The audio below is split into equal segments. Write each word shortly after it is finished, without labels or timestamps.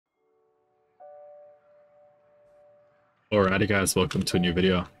Alrighty guys, welcome to a new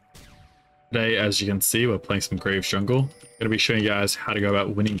video. Today, as you can see, we're playing some Graves Jungle. I'm going to be showing you guys how to go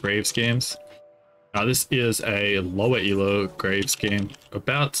about winning Graves games. Now this is a lower elo Graves game,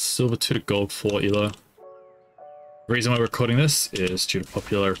 about silver 2 to gold 4 elo. The reason why we're recording this is due to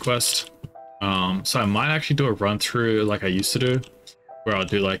popular request. So I might actually do a run through like I used to do, where I'll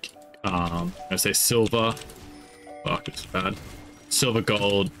do like, let's say silver, fuck it's bad, silver,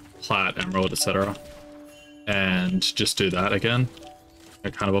 gold, plat, emerald, etc. And just do that again.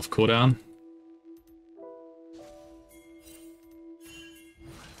 They're kind of off cooldown.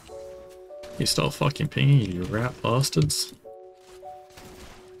 You stop fucking pinging, you rat bastards.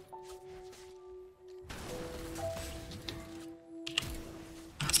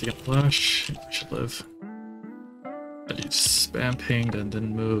 Has to get flash. I should live. I just spam pinged and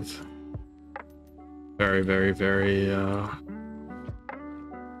didn't move. Very, very, very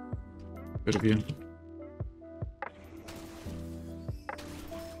good of you.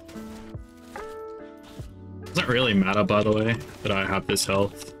 Doesn't really matter, by the way, that I have this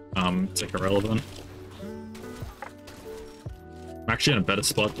health. It's like irrelevant. I'm actually in a better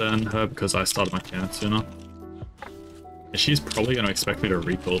spot than her because I started my camp sooner. And she's probably going to expect me to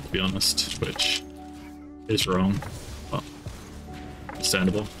recall, to be honest, which is wrong, but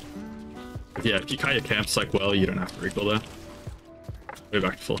understandable. But yeah, if you cut your camps like well, you don't have to recall there. Go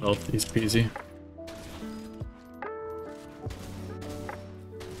back to full health, easy peasy.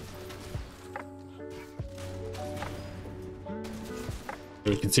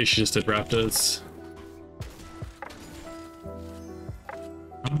 You can see she just did raptors.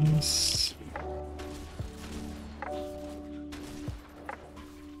 Nice.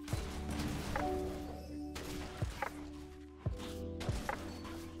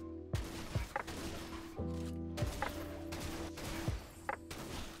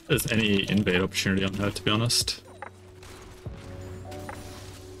 There's any invade opportunity on her, to be honest.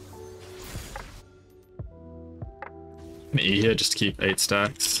 E here just to keep 8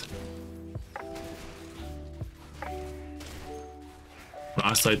 stacks.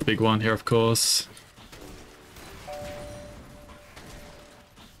 Isolate the big one here, of course.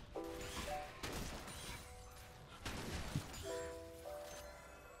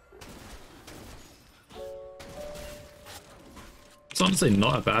 It's honestly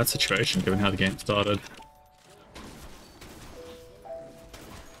not a bad situation given how the game started.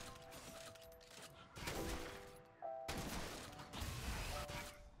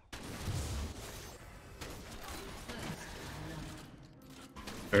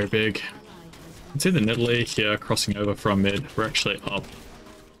 Very big. You can see the Lethality here crossing over from mid. We're actually up,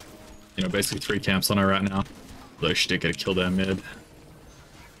 you know, basically 3 camps on her right now. Although she did get a kill there mid.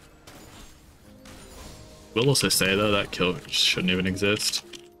 Will also say though that kill shouldn't even exist,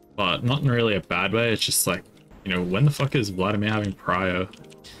 but not in really a bad way. It's just like, you know, when the fuck is Vladimir having prio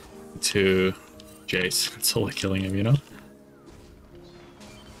to Jace? It's all killing him, you know.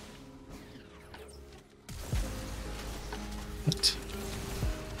 What?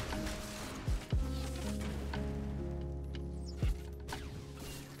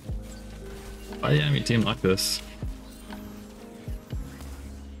 Why the enemy team like this?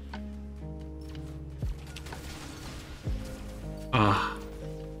 Ah.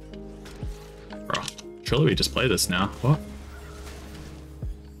 Bro. Surely we just play this now. What?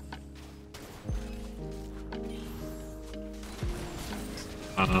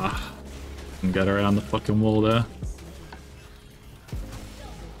 Can get around the fucking wall there.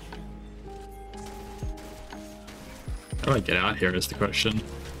 How do I get out here is the question.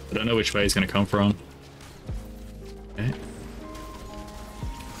 I don't know which way he's going to come from. Okay.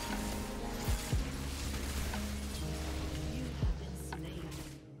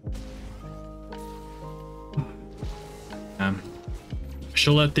 I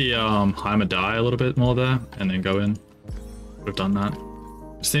should let the Heimer die a little bit more there and then go in. Would have done that.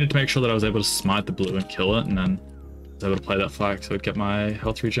 Just needed to make sure that I was able to smite the blue and kill it, and then I was able to play that fight so I'd get my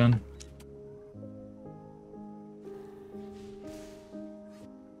health regen.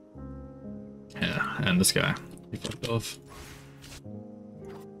 Yeah, and this guy, he fucked off.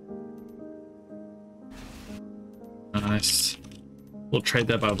 Nice. Little trade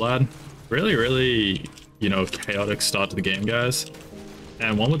there by Vlad. Really, really, you know, chaotic start to the game, guys.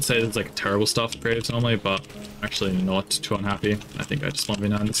 And one would say it's like terrible stuff for Graves normally, but I'm actually not too unhappy. I think I just want to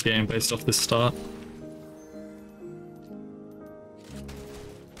win this game based off this start.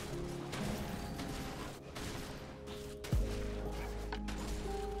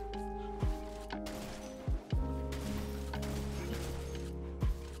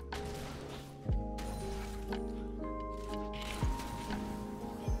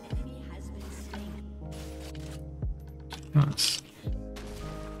 Nice.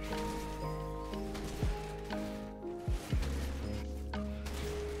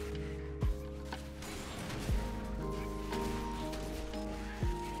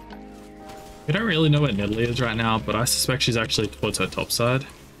 We don't really know where Nidalee is right now, but I suspect she's actually towards her top side.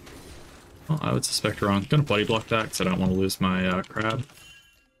 Well, I would suspect wrong. I'm gonna body block that because I don't want to lose my crab.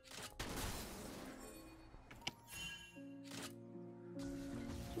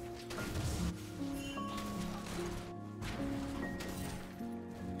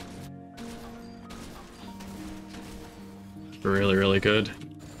 Really, really good.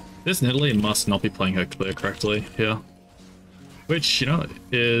 This Nidalee must not be playing her clear correctly here. Which, you know,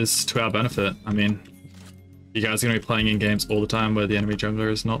 is to our benefit. I mean, you guys are going to be playing in games all the time where the enemy jungler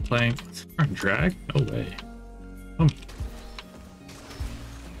is not playing. Drag? No way. Come.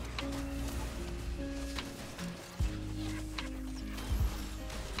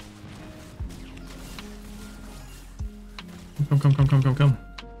 Come.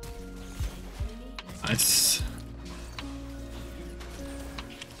 Nice.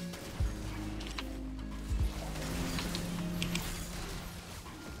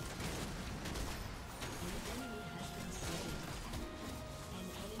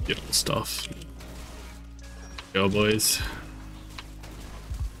 Beautiful stuff. Go, boys.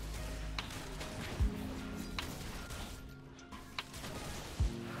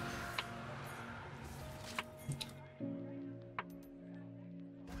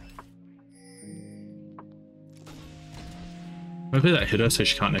 Hopefully that hit her so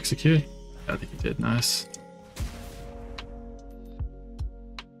she can't execute. Yeah, I think it did. Nice.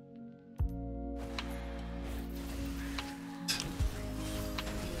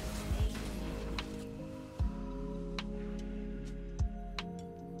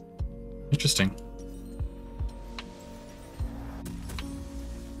 Interesting.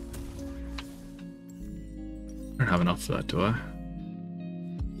 I don't have enough for that, do I?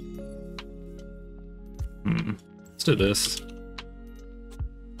 Let's do this.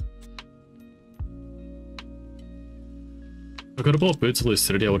 If I could have bought boots of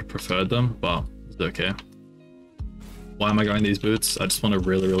lucidity, I would have preferred them, but it's okay. Why am I going these boots? I just want to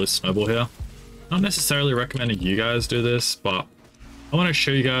really snowball here. Not necessarily recommending you guys do this, but I want to show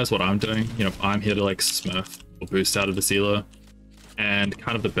you guys what I'm doing. You know, I'm here to like smurf or boost out of the elo and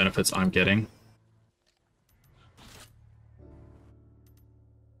kind of the benefits I'm getting.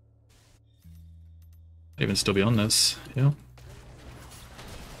 Even still be on this, yeah.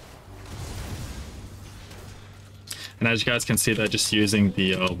 And as you guys can see, they're just using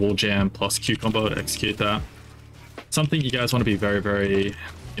the wall jam plus Q combo to execute that. Something you guys want to be very, you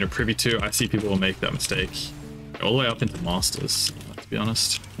know, privy to. I see people will make that mistake all the way up into masters, to be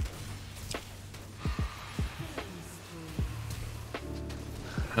honest.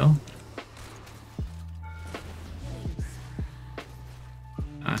 What the hell?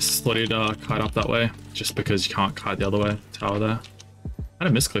 Nice. Thought he'd kite up that way, just because you can't kite the other way. Tower there. I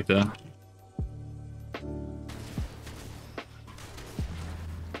had a misclick there.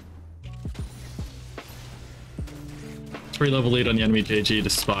 3-level lead on the enemy JG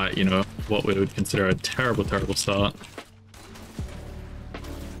despite, you know, what we would consider a terrible start.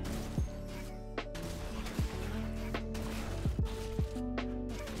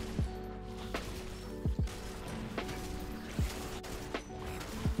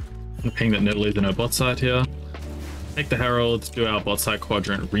 I'm gonna ping that Nidalee's in our bot side here. Take the Herald, do our bot side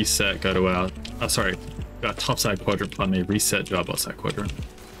quadrant, reset, go to our, our top side quadrant, pardon me, reset, do our bot side quadrant.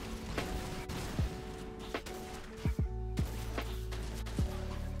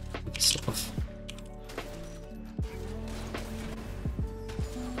 Stuff.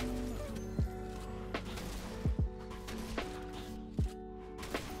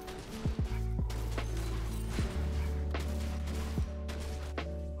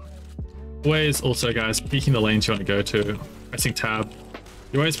 Always also guys, peeking the lanes you want to go to, pressing tab.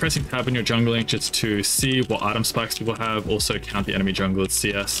 You're always pressing tab in your jungling just to see what item spikes people have, also count the enemy jungler's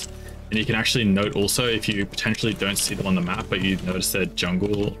CS. And you can actually note also if you potentially don't see them on the map, but you notice their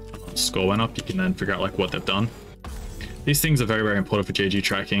jungle score went up, you can then figure out like what they've done. These things are very important for GG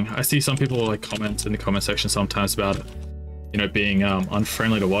tracking. I see some people like comment in the comment section sometimes about it, you know, being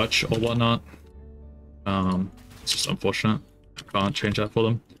unfriendly to watch or whatnot. It's just unfortunate. I can't change that for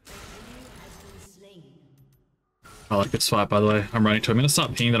them. I like this fight, by the way. I'm running to him. I'm going to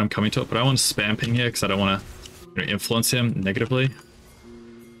start pinging that I'm coming to it, but I want to spam ping here because I don't want to, you know, influence him negatively.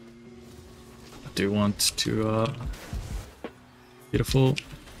 I do want to, beautiful.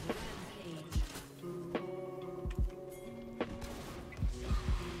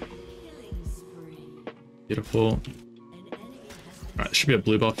 Beautiful. Alright, there should be a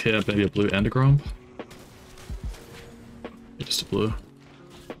blue buff here, maybe a blue endergromp. just a blue.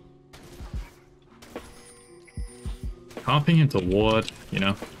 Camping into ward, you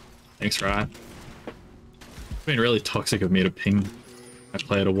know. Thanks, right? It's been really toxic of me to ping my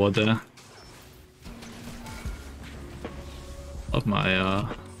player to ward there. Love my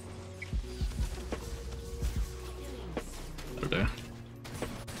that'll do.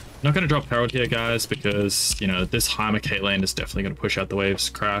 Not going to drop Herald here, guys, because, you know, this Heimer Kate lane is definitely going to push out the waves,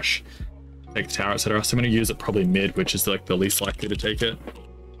 crash, take the tower, etc. So I'm going to use it probably mid, which is like the least likely to take it.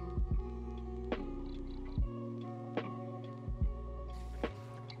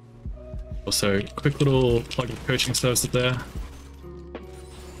 Also, quick little plug of coaching services there.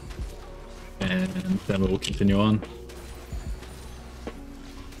 And then we'll continue on.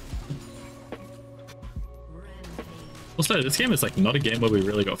 Also, this game is like not a game where we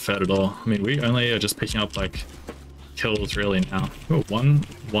really got fed at all. I mean, we only are just picking up like kills really now. Oh, 1-1-5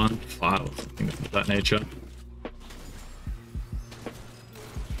 or something of that nature.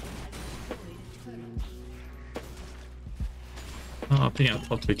 Oh, picking out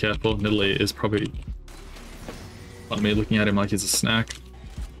top to be careful. Nidalee is probably on me looking at him like he's a snack.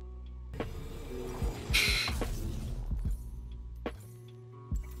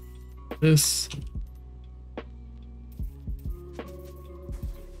 This.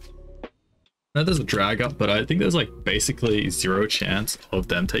 I know there's a drag up, but I think there's like basically 0 chance of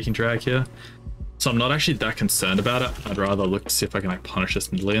them taking drag here. So I'm not actually that concerned about it. I'd rather look to see if I can like punish this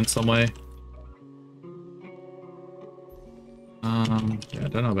Nidalee in some way. Yeah, I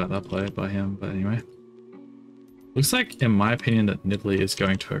don't know about that play by him, but anyway. Looks like, in my opinion, that Nidalee is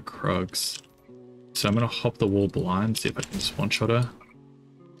going to a Kha'zix. So I'm gonna hop the wall blind, see if I can just one-shot her.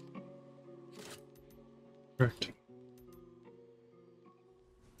 Correct.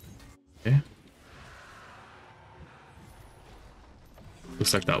 Okay.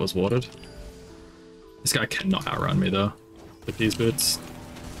 Looks like that was watered. This guy cannot outrun me though, with these boots.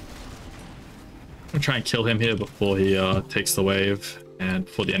 I'm gonna try and kill him here before he takes the wave and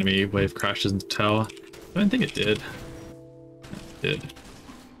before the enemy wave crashes into the tower. I don't think it did. It did.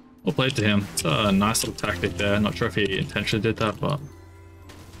 Well played to him. It's a nice little tactic there. Not sure if he intentionally did that, but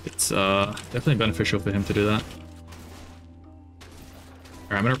it's definitely beneficial for him to do that.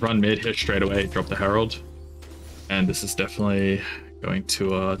 Alright, I'm gonna run mid here straight away, drop the Herald. And this is definitely going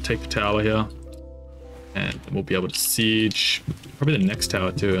to take the tower here. And we'll be able to siege probably the next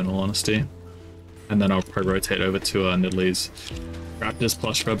tower too, in all honesty. And then I'll probably rotate over to Nidalee's Raptors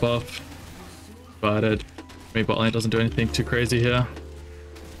plus red buff. Provided maybe bot lane doesn't do anything too crazy here.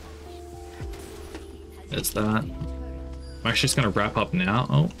 There's that. I'm actually just gonna wrap up now.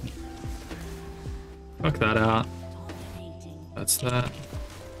 Oh. Fuck that out. That's that.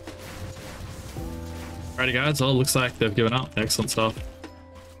 Alrighty guys, well, it looks like they've given up. Excellent stuff.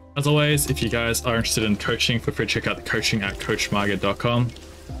 As always, if you guys are interested in coaching, feel free to check out the coaching at coachmarget.com.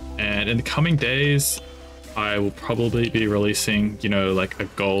 And in the coming days, I will probably be releasing, you know, like a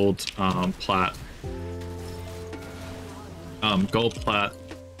gold plat,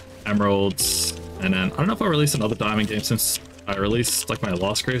 emeralds, and then I don't know if I'll release another diamond game since I released like my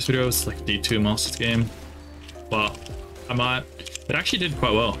last Graves video, it's like D2 Masters game, but I might. It actually did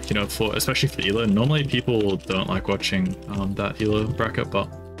quite well, you know, for especially for Elo. Normally people don't like watching that Elo bracket, but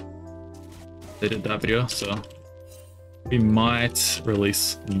they did that video, so we might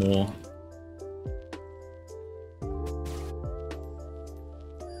release more.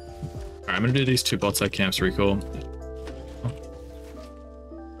 Alright, I'm gonna do these 2 bot side camps recall.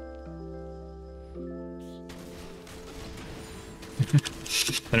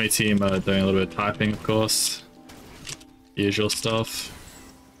 Enemy team doing a little bit of typing, of course. The usual stuff.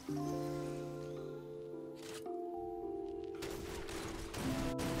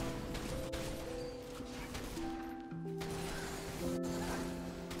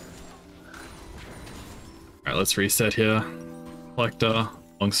 Alright, let's reset here. Collector,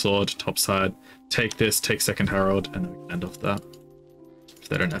 longsword, topside. Take this, take second Herald, and then we can end off that. If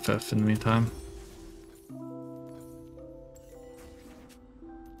they don't FF in the meantime.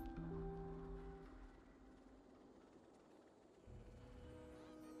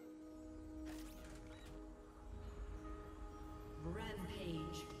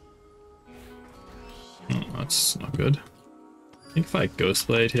 That's not good. I think if I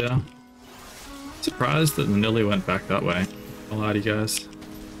Ghostblade here. I'm surprised that Nidalee went back that way. I'll lie to you guys.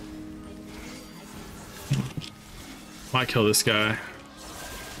 Might kill this guy.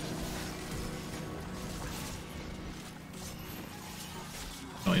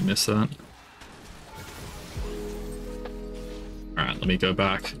 Oh, you missed that. Alright, let me go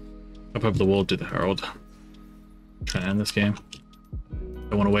back. Up over the wall, do the Herald. Try to end this game.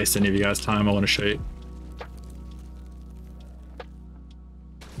 Don't want to waste any of you guys' time. I want to show you.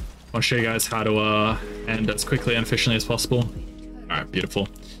 want to show you guys how to end as quickly and efficiently as possible. All right, beautiful.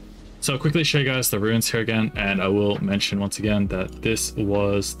 So quickly show you guys the runes here again, and I will mention once again that this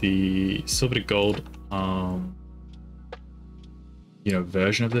was the silver to gold,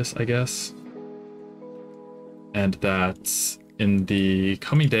 version of this, I guess. And that in the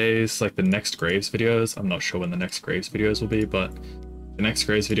coming days, like the next Graves videos, I'm not sure when the next Graves videos will be, but the next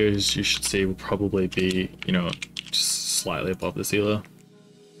Graves videos you should see will probably be, just slightly above this elo.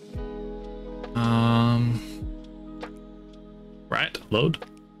 Right, load.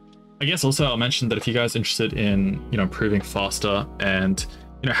 I guess also I'll mention that if you guys are interested in, improving faster and,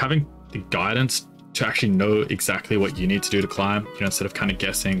 having the guidance to actually know exactly what you need to do to climb, instead of kind of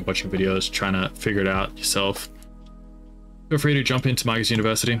guessing, watching videos, trying to figure it out yourself, feel free to jump into Xazin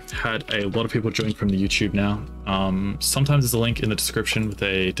University. Had a lot of people join from the YouTube now. Sometimes there's a link in the description with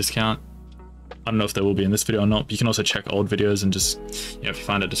a discount. I don't know if there will be in this video or not, but you can also check old videos and just, if you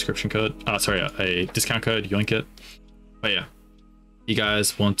find a description code, a discount code, yoink it. But yeah, you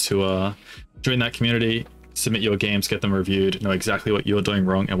guys want to join that community, submit your games, get them reviewed, know exactly what you're doing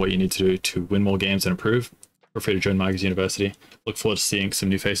wrong and what you need to do to win more games and improve, feel free to join Xazin University. Look forward to seeing some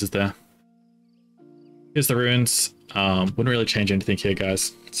new faces there. Here's the runes. Wouldn't really change anything here,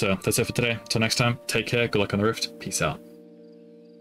 guys. So that's it for today. Until next time, take care, good luck on the rift, peace out.